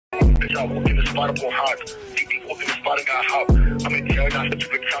Bitch, I walk in the spot, I'm gon' hide. DD walk in the spot, I got hot. I'm in jail now, such a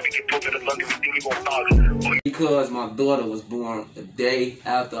big time to get broken in London, we think we gon' dodge. Because my daughter was born the day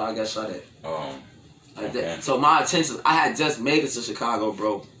after I got shot at. Okay. So my intentions, I had just made it to Chicago,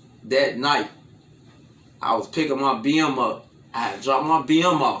 bro. That night, I was picking my BM up. I had dropped my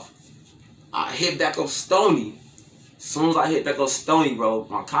BM off. I hit back up Stony. As soon as I hit back up Stony, bro,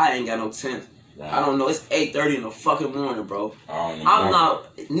 my car ain't got no tint. Right. I don't know. It's 8:30 in the fucking morning, bro. I'm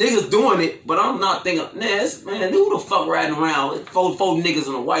not niggas doing it, but I'm not thinking. Man, who the fuck riding around? Four niggas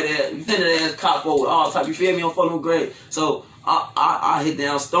in a white ass, fended ass cop with all type. You feel me? On fucking grade. So I hit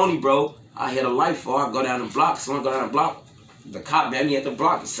down Stony, bro. I hit a light for. I go down the block. So when I go down the block, the cop met me at the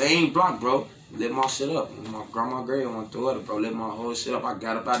block, the same block, bro. Lit my shit up. My grandma grave on my daughter, bro. Lit my whole shit up. I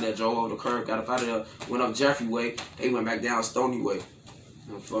got up out there, drove over the curb, got up out of there, went up Jeffrey Way. They went back down Stony Way.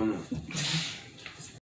 I'm from there.